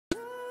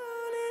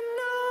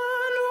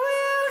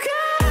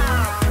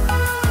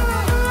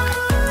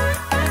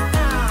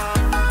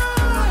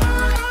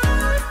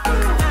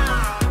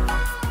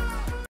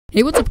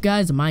Hey, what's up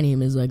guys, my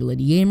name is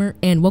legoletegamer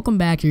and welcome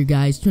back here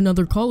guys to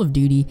another Call of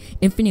Duty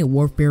Infinite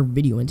Warfare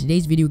video. In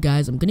today's video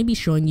guys, I'm going to be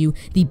showing you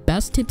the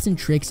best tips and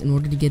tricks in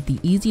order to get the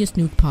easiest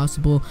nuke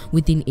possible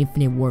within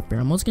Infinite Warfare.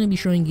 I'm also going to be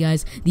showing you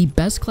guys the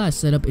best class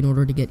setup in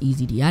order to get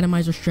easy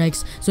de-atomizer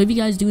strikes. So if you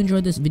guys do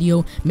enjoy this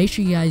video, make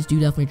sure you guys do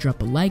definitely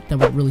drop a like, that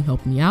would really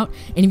help me out.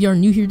 And if you are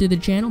new here to the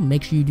channel,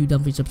 make sure you do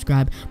definitely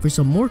subscribe for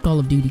some more Call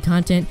of Duty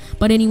content.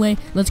 But anyway,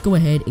 let's go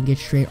ahead and get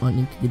straight on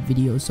into the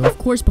video. So of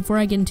course, before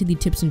I get into the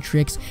tips and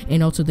tricks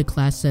and also the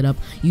class setup,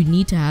 you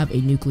need to have a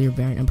nuclear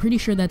variant. I'm pretty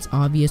sure that's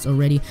obvious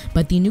already,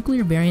 but the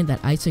nuclear variant that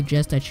I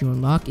suggest that you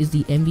unlock is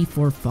the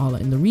NV4 Fallout,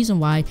 and the reason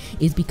why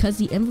is because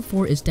the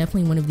NV4 is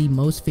definitely one of the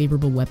most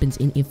favorable weapons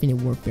in Infinite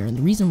Warfare, and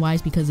the reason why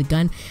is because the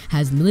gun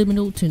has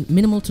minimal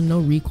to no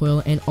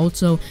recoil, and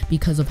also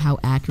because of how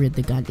accurate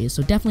the gun is.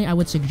 So definitely I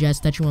would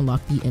suggest that you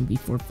unlock the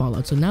NV4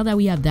 Fallout. So now that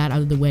we have that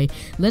out of the way,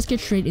 let's get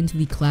straight into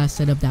the class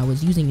setup that I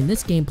was using in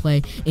this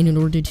gameplay in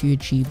order to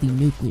achieve the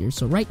nuclear.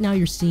 So right now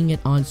you're seeing it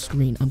on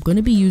screen. I'm going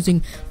to be using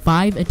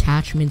 5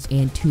 attachments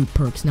and 2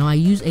 perks. Now I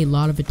use a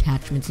lot of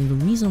attachments, and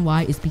the reason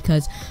why is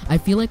because I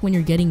feel like when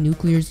you're getting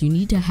nuclears, you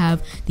need to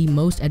have the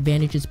most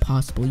advantages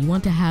possible. You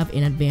want to have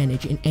an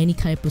advantage in any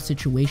type of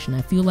situation.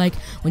 I feel like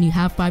when you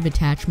have 5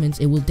 attachments,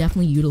 it will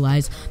definitely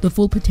utilize the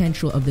full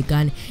potential of the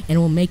gun, and it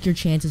will make your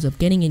chances of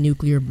getting a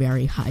nuclear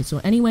very high.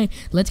 So anyway,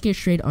 let's get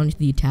straight onto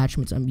the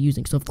attachments I'm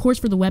using. So of course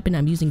for the weapon,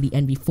 I'm using the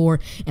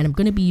NV4, and I'm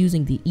going to be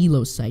using the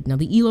ELO sight. Now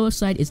the ELO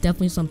sight is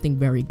definitely something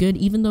very good.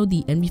 Even though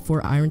the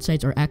NV4 iron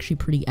sights are actually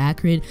pretty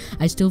accurate,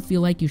 I still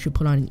feel like you should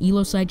put on an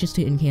ELO sight just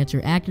to enhance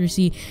your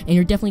accuracy, and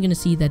you're definitely going to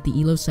see that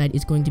the ELO sight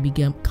is going to be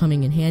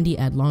coming in handy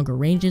at longer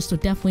ranges, so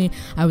definitely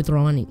I would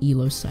throw on an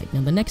ELO sight.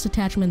 Now the next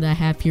attachment that I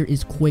have here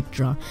is quick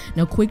draw.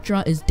 Now quick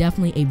draw is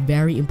definitely a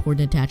very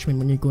important attachment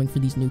when you're going for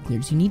these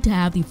nuclears. You need to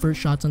have the first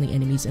shots on the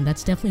enemies, and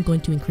that's definitely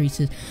going to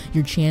increase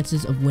your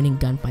chances of winning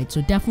gunfights.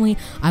 So definitely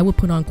I would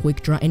put on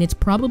quick draw, and it's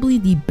probably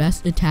the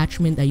best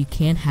attachment that you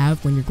can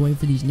have when you're going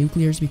for these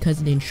nuclears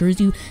because it ensures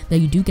you that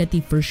you do get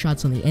the first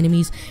shots on the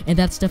enemies, and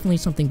that's definitely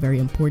something very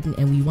important,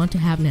 and we want to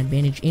have an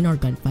advantage in our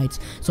gunfights,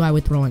 so I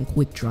would throw on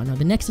quick draw. Now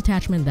the next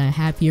attachment that I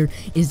have here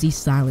is the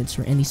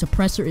silencer, and the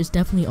suppressor is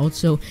definitely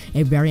also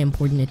a very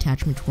important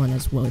attachment to run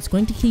as well. It's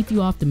going to keep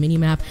you off the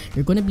minimap,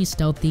 you're going to be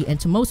stealthy, and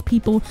to most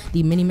people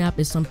the minimap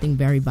is something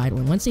very vital,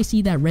 and once they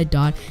see that red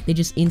dot they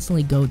just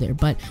instantly go there.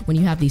 But when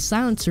you have the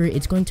silencer,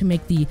 it's going to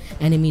make the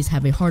enemies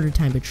have a harder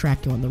time to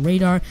track you on the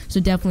radar, so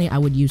definitely I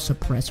would use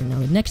suppressor. Now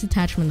the next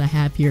attachment I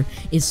have here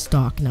is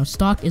stock. Now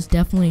stock is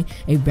definitely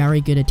a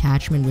very good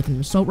attachment with an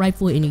assault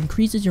rifle, and it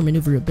increases your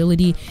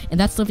maneuverability, and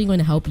that's definitely going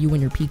to help you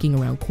when you're peeking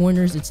around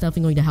corners. It's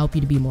definitely going to help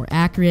you to be more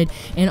accurate,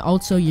 and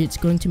also it's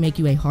going to make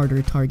you a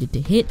harder target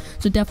to hit,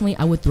 so definitely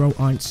I would throw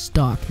on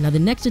stock. Now the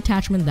next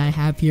attachment that I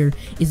have here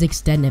is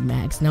extended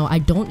mags. Now I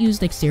don't use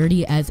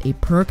dexterity as a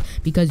perk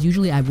because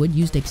usually I would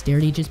use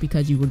dexterity just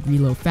because you would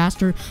reload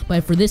faster,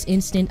 but for this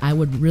instant I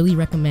would really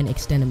recommend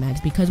extended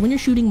mags because when you're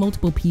shooting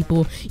multiple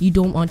people, you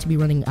don't want to be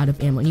running out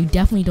of ammo, and you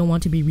definitely don't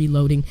want to be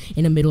reloading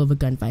in the middle of a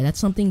gunfight. That's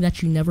something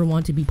that you never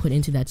want to be put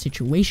into that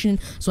situation,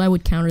 so I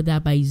would counter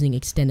that by using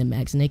extended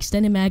mags, and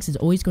extended mags is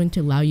always going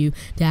to allow you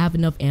to have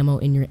enough ammo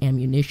in your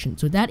ammunition.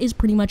 So that is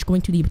pretty much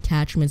going to the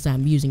attachments that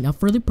I'm using. Now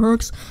for the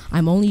perks,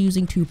 I'm only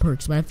using 2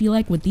 perks, but I feel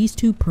like with these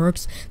 2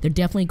 perks, they're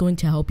definitely going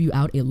to help you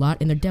out a lot,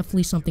 and they're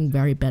definitely something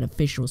very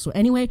beneficial. So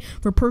anyway,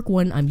 for perk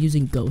 1, I'm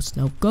using Ghost.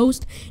 Now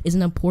Ghost is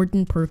an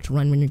important perk to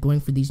run when you're going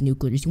for these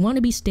nuclears. You want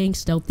to be staying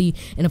stealthy,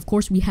 and of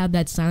course we have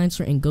that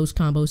silencer and Ghost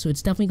combo, so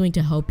it's definitely going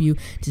to help you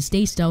to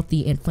stay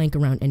stealthy and flank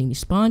around enemy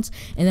spawns.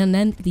 And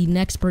then the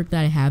next perk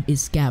that I have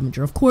is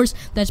Scavenger. Of course,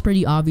 that's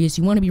pretty obvious.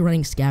 You want to be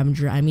running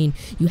Scavenger. I mean,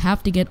 you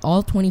have to get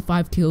all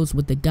 25 kills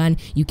with the gun.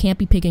 You can't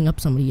be picking up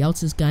somebody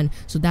else's gun,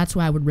 so that's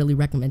why I would really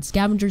recommend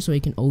Scavenger, so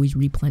you can always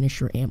replenish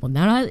your ammo.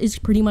 Now that is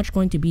pretty much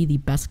going to be the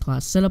best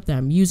class setup that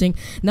I'm using.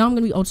 Now I'm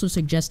going to be also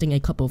suggesting a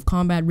couple of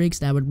combat rigs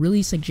that I would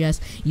really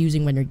suggest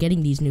using when you're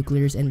getting these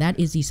nuclears, and that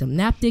is the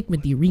Synaptic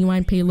with the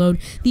rewind payload,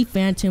 the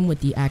Phantom with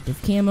the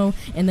active camo,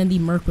 and then the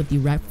Merc with the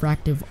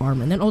refractive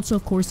armor, and then also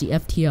of course the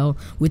FTL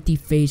with the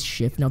phase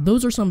shift. Now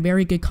those are some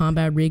very good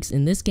combat rigs.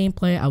 In this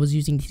gameplay I was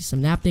using the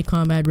Synaptic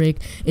combat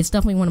rig. It's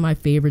definitely one of my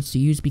favorites to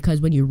use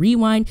because when you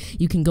rewind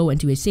you can go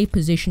into a safe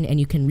position and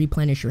you can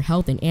replenish your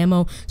health and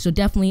ammo, so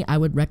definitely I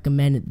would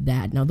recommend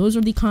that. Now those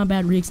are the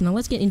combat rigs. Now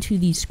let's get into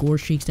the score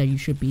streaks that you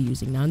should be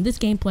using. Now in this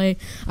gameplay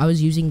I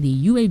was using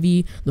the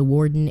UAV, the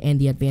Warden, and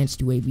the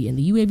advanced UAV, and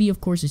the UAV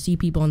of course to see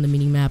people on the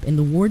minimap, and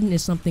the Warden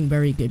is something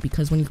very good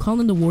because when you call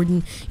in the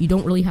Warden you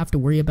don't really have to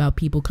worry about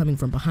people coming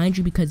from behind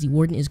you because the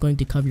Warden is going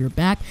to cover your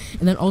back,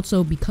 and then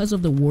also because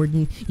of the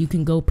Warden you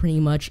can go pretty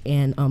much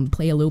and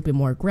play a little bit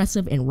more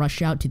aggressive and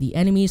rush out to the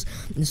enemies,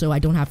 and so I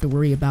don't have to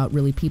worry about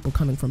really people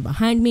coming from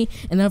behind me.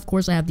 And then of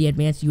course I have the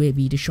advanced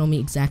UAV to show me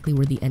exactly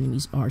where the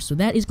enemies are. So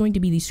that is going to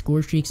be the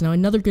score streaks. Now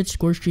another good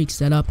score streak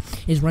setup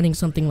is running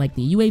something like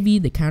the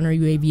UAV, the counter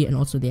UAV, and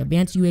also the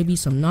advanced UAV.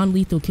 Some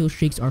non-lethal kill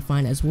streaks are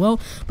fine as well,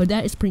 but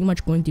that is pretty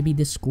much going to be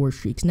the score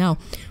streaks. Now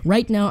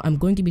right now I'm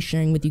going to be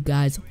sharing with you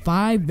guys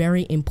 5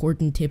 very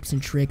important tips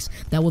and tricks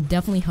tricks that will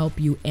definitely help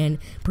you and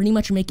pretty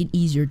much make it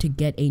easier to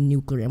get a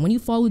nuclear. And when you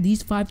follow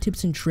these 5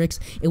 tips and tricks,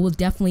 it will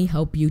definitely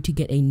help you to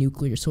get a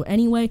nuclear. So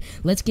anyway,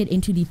 let's get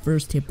into the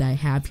first tip that I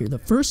have here. The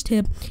first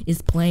tip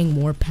is playing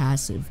more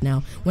passive.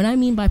 Now, when I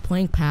mean by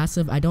playing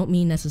passive, I don't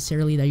mean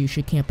necessarily that you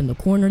should camp in the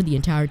corner the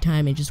entire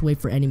time and just wait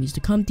for enemies to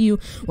come to you.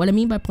 What I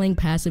mean by playing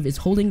passive is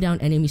holding down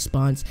enemy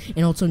spawns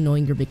and also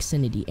knowing your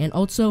vicinity. And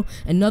also,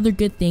 another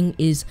good thing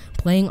is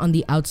playing on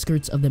the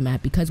outskirts of the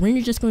map, because when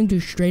you're just going to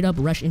straight up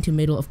rush into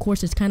middle, of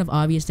course it's kind of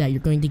obvious that you're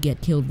going to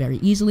get killed very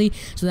easily,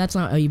 so that's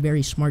not a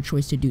very smart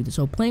choice to do.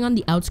 So playing on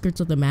the outskirts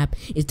of the map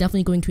is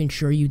definitely going to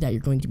ensure you that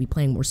you're going to be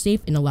playing more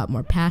safe and a lot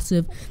more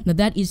passive. Now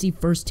that is the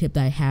first tip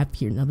that I have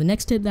here. Now the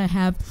next tip that I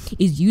have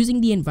is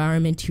using the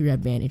environment to your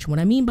advantage. What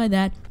I mean by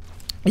that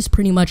is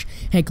pretty much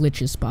head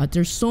glitches spots.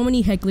 There's so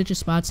many head glitches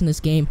spots in this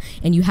game,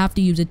 and you have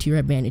to use it to your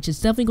advantage. It's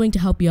definitely going to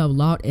help you out a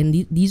lot,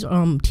 and these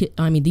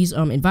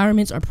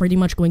environments are pretty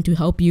much going to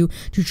help you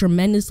to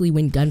tremendously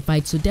win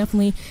gunfights. So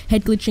definitely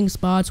head glitching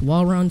spots,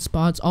 wall run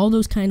spots, all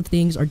those kind of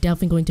things are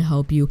definitely going to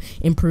help you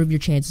improve your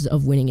chances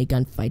of winning a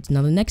gunfight.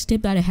 Now the next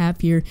tip that I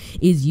have here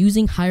is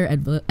using higher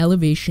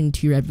elevation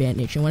to your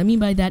advantage, and what I mean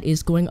by that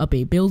is going up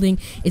a building.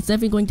 It's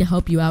definitely going to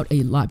help you out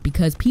a lot,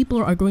 because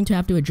people are going to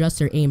have to adjust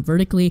their aim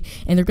vertically,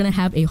 and they're going to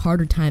have a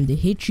harder time to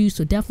hit you.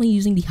 So definitely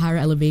using the higher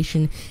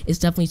elevation is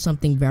definitely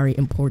something very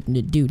important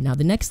to do. Now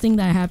the next thing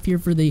that I have here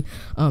for the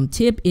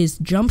tip is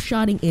jump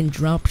shotting and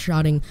drop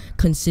shotting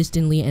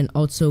consistently and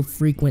also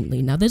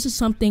frequently. Now this is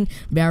something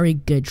very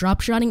good.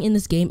 Drop shotting in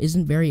this game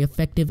isn't very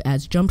effective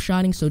as jump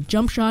shotting, so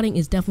jump shotting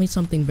is definitely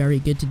something very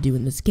good to do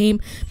in this game.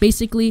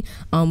 Basically,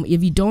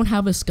 if you don't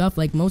have a scuff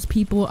like most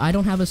people, I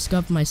don't have a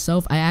scuff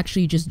myself. I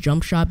actually just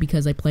jump shot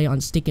because I play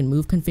on stick and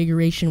move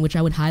configuration, which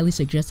I would highly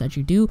suggest that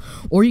you do,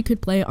 or you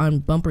could play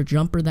on bumper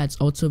jumper. That's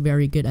also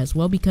very good as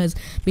well, because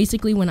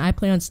basically when I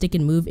play on stick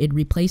and move, it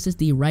replaces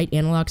the right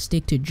analog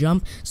stick to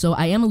jump, so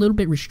I am a little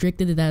bit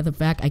restricted to that, the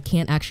fact I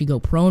can't actually go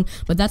prone,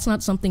 but that's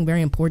not something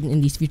very important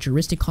in these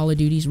futuristic Call of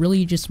Duties. Really,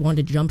 you just want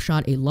to jump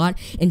shot a lot,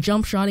 and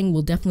jump shotting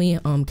will definitely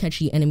catch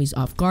the enemies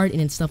off guard,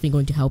 and it's definitely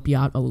going to help you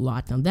out a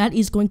lot. Now that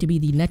is going to be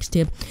the next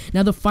tip.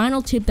 Now the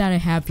final tip that I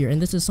have here,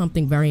 and this is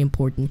something very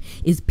important,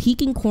 is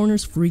peeking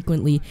corners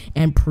frequently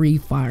and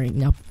pre-firing.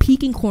 Now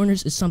peeking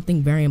corners is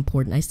something very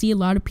important. I see a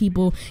lot of people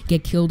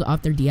get killed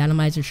off their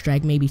de-atomizer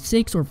strike, maybe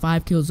 6 or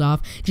 5 kills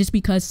off, just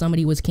because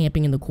somebody was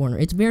camping in the corner.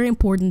 It's very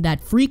important that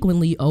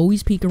frequently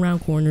always peek around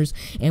corners,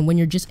 and when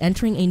you're just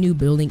entering a new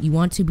building, you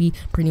want to be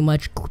pretty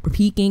much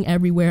peeking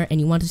everywhere,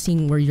 and you want to see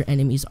where your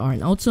enemies are.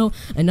 And also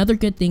another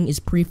good thing is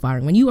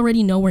pre-firing. When you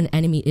already know where an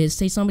enemy is,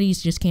 say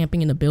somebody's just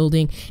camping in the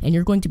building and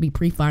you're going to be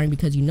pre-firing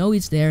because you know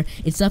it's there,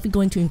 it's definitely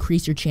going to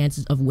increase your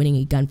chances of winning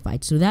a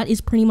gunfight. So that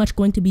is pretty much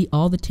going to be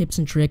all the tips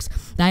and tricks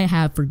that I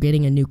have for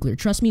getting a nuclear.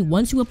 Trust me,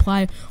 once you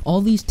apply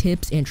all these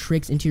tips and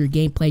tricks into your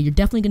gameplay, you're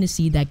definitely going to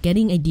see that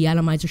getting a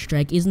de-atomizer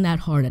strike isn't that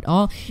hard at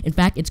all. In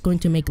fact, it's going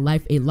to make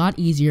life a lot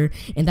easier,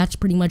 and that's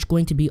pretty much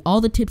going to be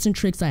all the tips and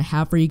tricks I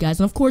have for you guys.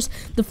 And of course,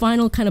 the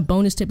final kind of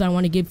bonus tip that I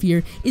want to give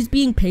here is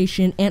being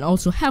patient and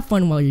also have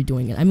fun while you're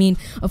doing it. I mean,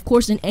 of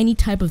course, in any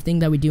type of thing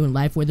that we do in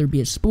life, whether it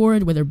be a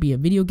sport, whether it be a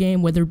video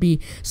game, whether it be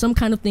some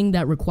kind of thing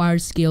that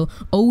requires skill,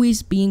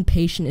 always being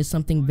patient is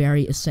something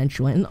very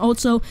essential. And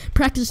also,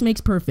 practice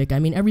makes perfect. I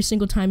mean, every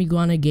single time you go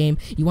on a game,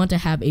 you want to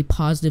have a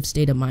positive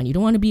state of mind. You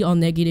don't want to be all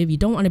negative. You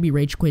don't want to be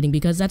rage quitting,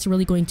 because that's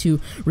really going to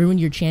ruin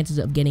your chances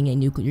of getting a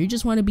nuclear. You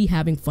just want to be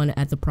having fun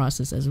at the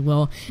process as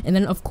well. And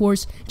then of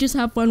course, just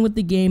have fun with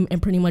the game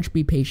and pretty much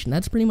be patient.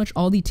 That's pretty much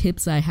all the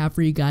tips that I have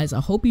for you guys. I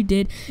hope you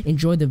did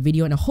enjoy the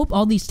video, and I hope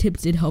all these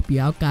tips did help you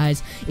out,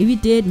 guys. If you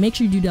did, make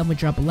sure you do definitely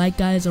drop a like,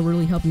 guys. It'll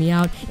really help me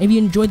out. If you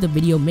enjoyed the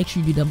video, make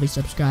sure you do definitely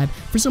subscribe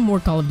for some more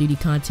Call of Duty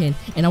content,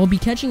 and I will be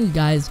catching you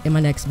guys in my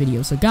next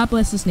video. So God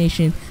bless this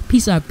nation.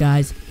 Peace out,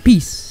 guys.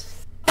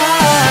 Peace.